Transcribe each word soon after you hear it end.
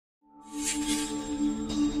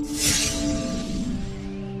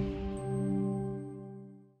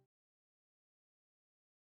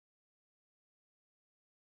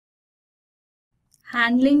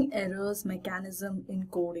Handling errors mechanism in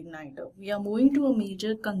CodeIgniter. We are moving to a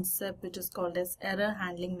major concept which is called as error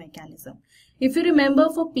handling mechanism. If you remember,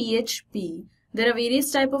 for PHP, there are various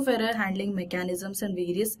type of error handling mechanisms and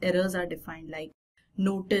various errors are defined like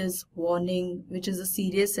notice, warning, which is a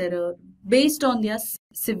serious error based on their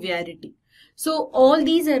severity. So all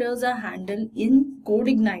these errors are handled in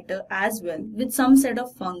CodeIgniter as well with some set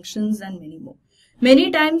of functions and many more.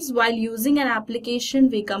 Many times while using an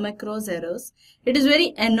application, we come across errors. It is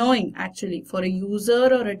very annoying actually for a user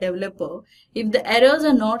or a developer if the errors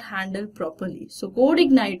are not handled properly. So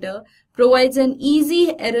CodeIgniter provides an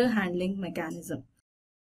easy error handling mechanism.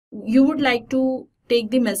 You would like to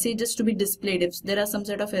take the messages to be displayed if there are some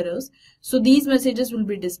set of errors. So these messages will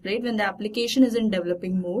be displayed when the application is in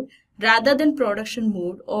developing mode rather than production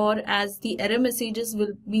mode, or as the error messages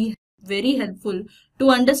will be very helpful to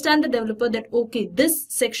understand the developer that okay, this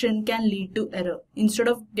section can lead to error. Instead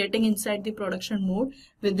of getting inside the production mode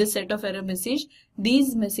with this set of error message,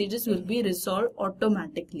 these messages will be resolved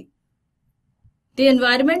automatically. The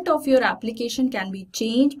environment of your application can be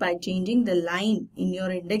changed by changing the line in your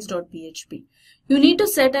index.php. You need to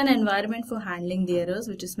set an environment for handling the errors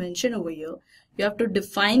which is mentioned over here. You have to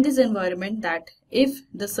define this environment that if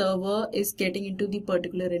the server is getting into the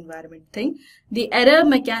particular environment thing, the error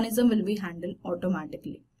mechanism will be handled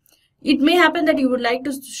automatically. It may happen that you would like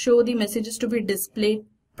to show the messages to be displayed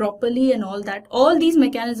properly and all that. All these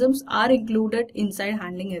mechanisms are included inside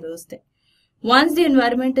handling errors there. Once the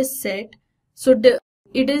environment is set, so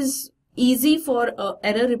it is easy for a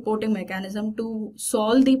error reporting mechanism to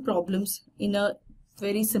solve the problems in a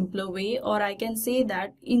very simpler way, or I can say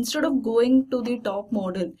that instead of going to the top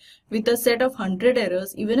model with a set of 100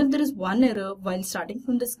 errors, even if there is one error while starting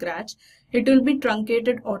from the scratch, it will be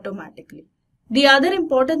truncated automatically. The other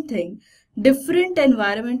important thing, different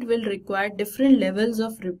environment will require different levels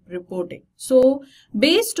of reporting. So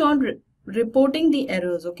based on reporting the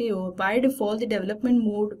errors, okay, or by default the development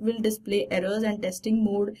mode will display errors and testing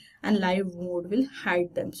mode and live mode will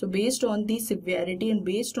hide them. So based on the severity and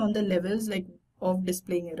based on the levels like of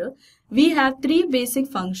displaying error, we have three basic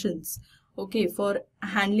functions, okay, for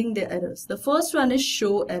handling the errors. The first one is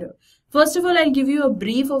show error. First of all, I'll give you a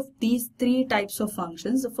brief of these three types of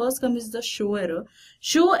functions. The first comes is the show error.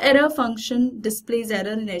 Show error function displays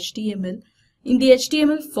error in HTML. In the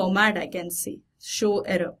HTML format, I can say show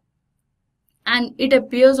error, and it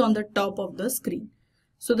appears on the top of the screen.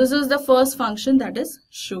 So this is the first function, that is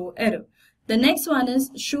show error. The next one is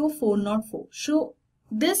show 404.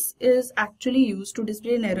 This is actually used to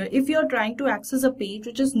display an error if you are trying to access a page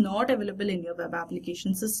which is not available in your web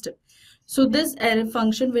application system. So this error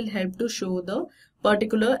function will help to show the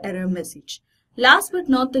particular error message. Last but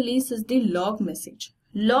not the least is the log message.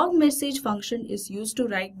 Log message function is used to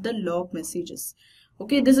write the log messages.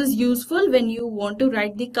 Okay, this is useful when you want to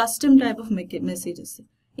write the custom type of messages.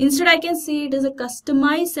 Instead, I can say it is a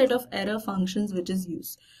customized set of error functions which is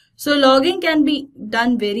used. So logging can be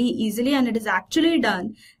done very easily, and it is actually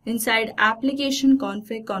done inside application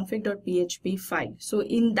config.php file. So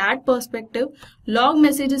in that perspective, log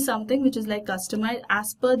message is something which is like customized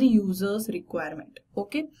as per the user's requirement.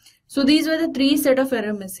 Okay, so these were the three set of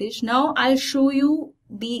error message. Now I'll show you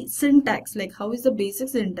the syntax, like how is the basic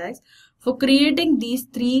syntax for creating these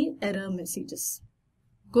three error messages.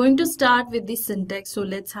 Going to start with the syntax. So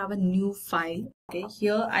let's have a new file. Okay,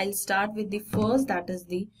 here I'll start with the first, that is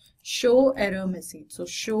the show error message. So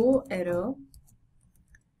show error,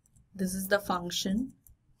 this is the function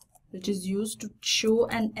which is used to show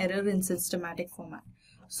an error in systematic format.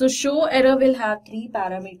 So show error will have three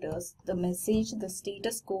parameters: the message, the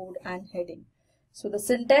status code, and heading. So the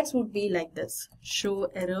syntax would be like this: show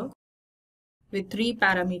error with three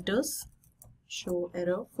parameters. Show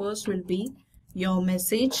error, first will be your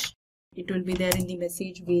message, it will be there in the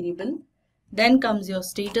message variable. Then comes your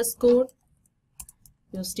status code.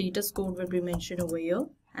 Your status code will be mentioned over here,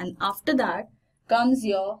 and after that comes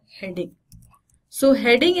your heading. So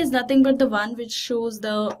heading is nothing but the one which shows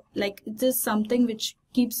the, like, it is something which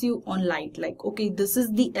keeps you on light, like okay, this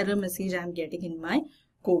is the error message I'm getting in my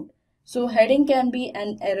code. So heading can be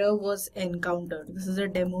an error was encountered. This is a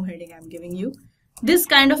demo heading I'm giving you. This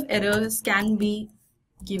kind of errors can be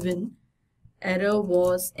given error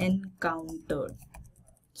was encountered.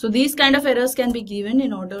 So these kind of errors can be given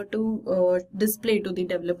in order to display to the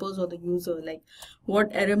developers or the user like what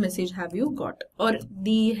error message have you got, or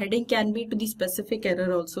the heading can be to the specific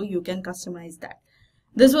error also, you can customize that.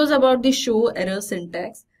 This was about the show error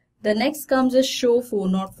syntax. The next comes is show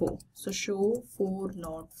 404. So show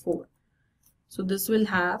 404. So this will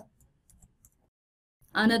have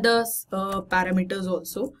another parameters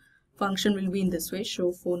also. Function will be in this way: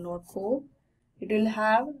 show 404. it will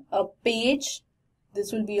have a page.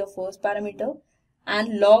 This will be your first parameter,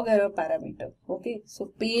 and log error parameter. Okay, so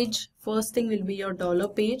page, first thing will be your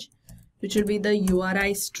 $page, which will be the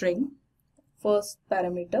URI string, first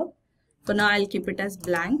parameter. For now, I'll keep it as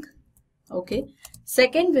blank. Okay,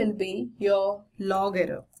 second will be your log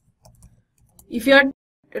error. If you are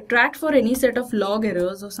tracked for any set of log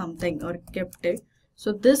errors or something or kept it,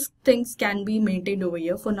 so this things can be maintained over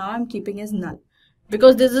here. For now, I'm keeping as null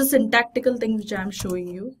because this is a syntactical thing which I'm showing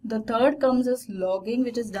you. The third comes as logging,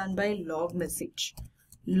 which is done by log message,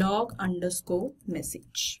 log underscore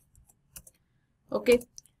message. Okay,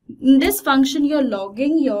 in this function you're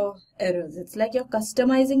logging your errors. It's like you're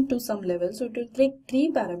customizing to some level. So it will take three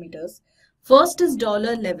parameters. First is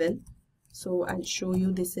 $level. So I'll show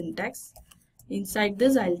you the syntax. Inside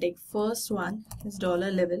this, I'll take first one is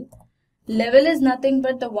 $level. Level is nothing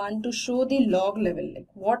but the one to show the log level, like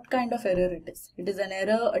what kind of error it is. It is an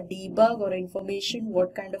error, a debug, or information,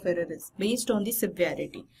 what kind of error is based on the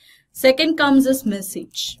severity. Second comes as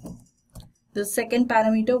message. The second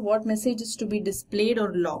parameter, what message is to be displayed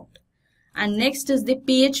or logged. And next is the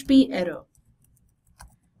PHP error.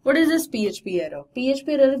 What is this PHP error? PHP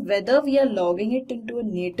error is whether we are logging it into a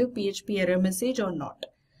native PHP error message or not.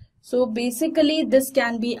 So basically this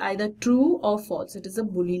can be either true or false. It is a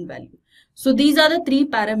Boolean value. So these are the three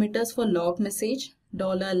parameters for log message: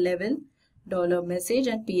 $level, $message,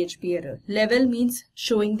 and PHP error. Level means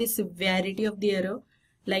showing the severity of the error,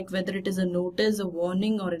 like whether it is a notice, a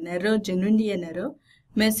warning, or an error, genuinely an error.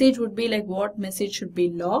 Message would be like what message should be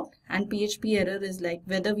logged, and PHP error is like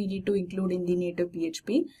whether we need to include in the native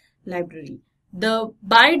PHP library. The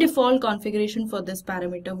by default configuration for this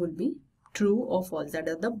parameter will be true or false. That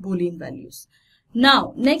are the Boolean values.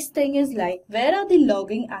 Now, next thing is like, where are the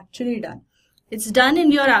logging actually done? It's done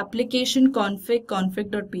in your application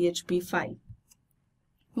config.php file.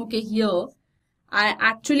 Okay, here I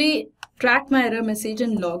actually track my error message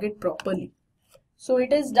and log it properly. So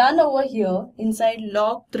it is done over here inside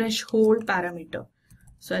log threshold parameter.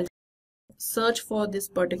 So I'll search for this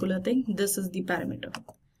particular thing. This is the parameter,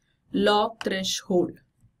 log threshold.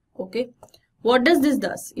 Okay. What does this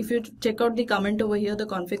does? If you check out the comment over here, the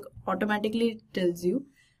config automatically tells you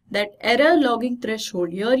that error logging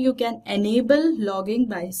threshold. Here you can enable logging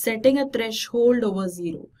by setting a threshold over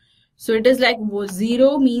 0. So it is like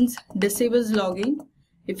 0 means disables logging.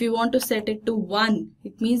 If you want to set it to 1,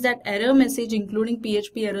 it means that error message including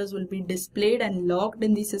PHP errors will be displayed and logged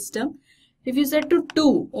in the system. If you set to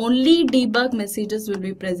 2, only debug messages will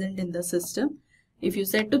be present in the system. If you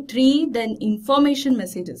set to 3, then information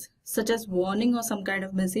messages such as warning or some kind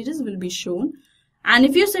of messages will be shown. And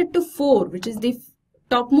if you set to 4, which is the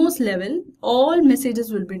topmost level, all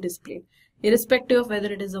messages will be displayed, irrespective of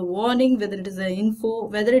whether it is a warning, whether it is an info,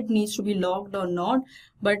 whether it needs to be logged or not.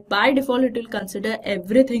 But by default, it will consider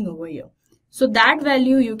everything over here. So that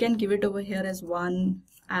value you can give it over here as 1,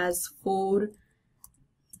 as 4,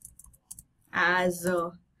 as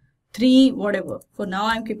 3, whatever. For now,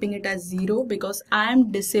 I'm keeping it as 0 because I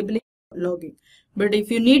am disabling logging. But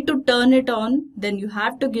if you need to turn it on, then you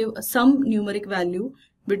have to give some numeric value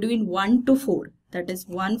between 1 to 4. That is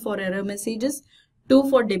 1 for error messages, 2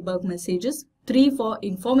 for debug messages, 3 for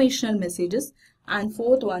informational messages, and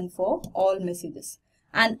fourth one for all messages.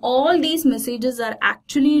 And all these messages are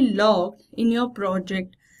actually logged in your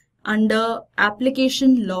project under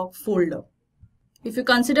application log folder. If you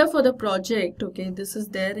consider for the project, okay, this is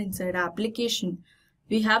there inside application.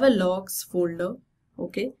 We have a logs folder,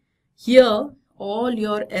 okay. Here, all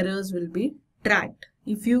your errors will be tracked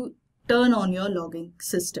if you turn on your logging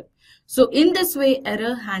system. So in this way,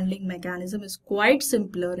 error handling mechanism is quite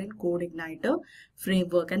simpler in CodeIgniter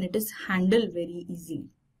framework and it is handled very easily.